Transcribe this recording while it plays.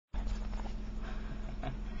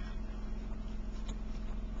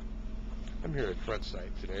I'm here at front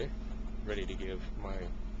site today, ready to give my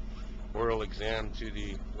oral exam to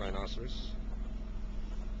the rhinoceros.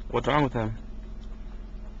 What's wrong with him?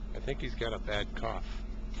 I think he's got a bad cough.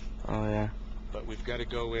 Oh yeah. But we've got to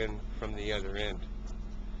go in from the other end.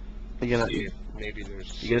 You gonna, See if maybe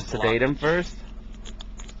there's. you gonna sedate him first?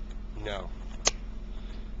 No.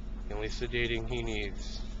 The only sedating he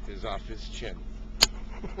needs is off his chin.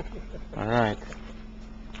 Alright.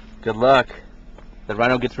 Good luck. The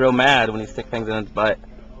rhino gets real mad when you stick things in its butt.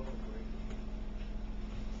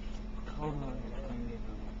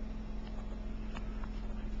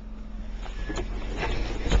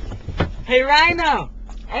 Hey, Rhino!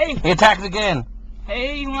 Hey! He attacks again!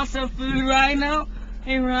 Hey, you want some food, Rhino?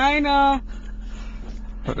 Hey, Rhino!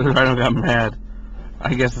 The rhino got mad.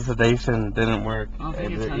 I guess the sedation didn't work, I don't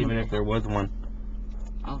think he's hungry. even if there was one.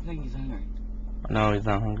 I don't think he's hungry. No, he's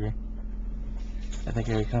not hungry. I think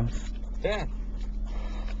here he comes. Dad.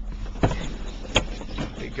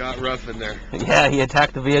 It got rough in there. Yeah, he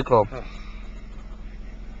attacked the vehicle. Oh.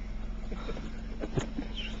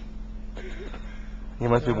 He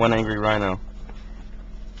must be one angry rhino.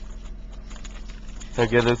 So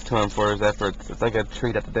give this to him for his efforts. It's like a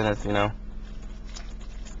treat at the dentist, you know?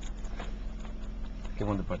 Give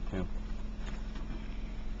one the butt too.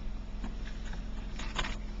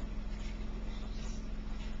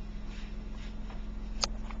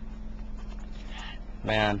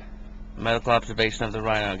 Man, medical observation of the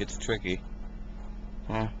rhino gets tricky.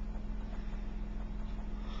 Huh?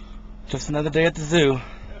 Just another day at the zoo.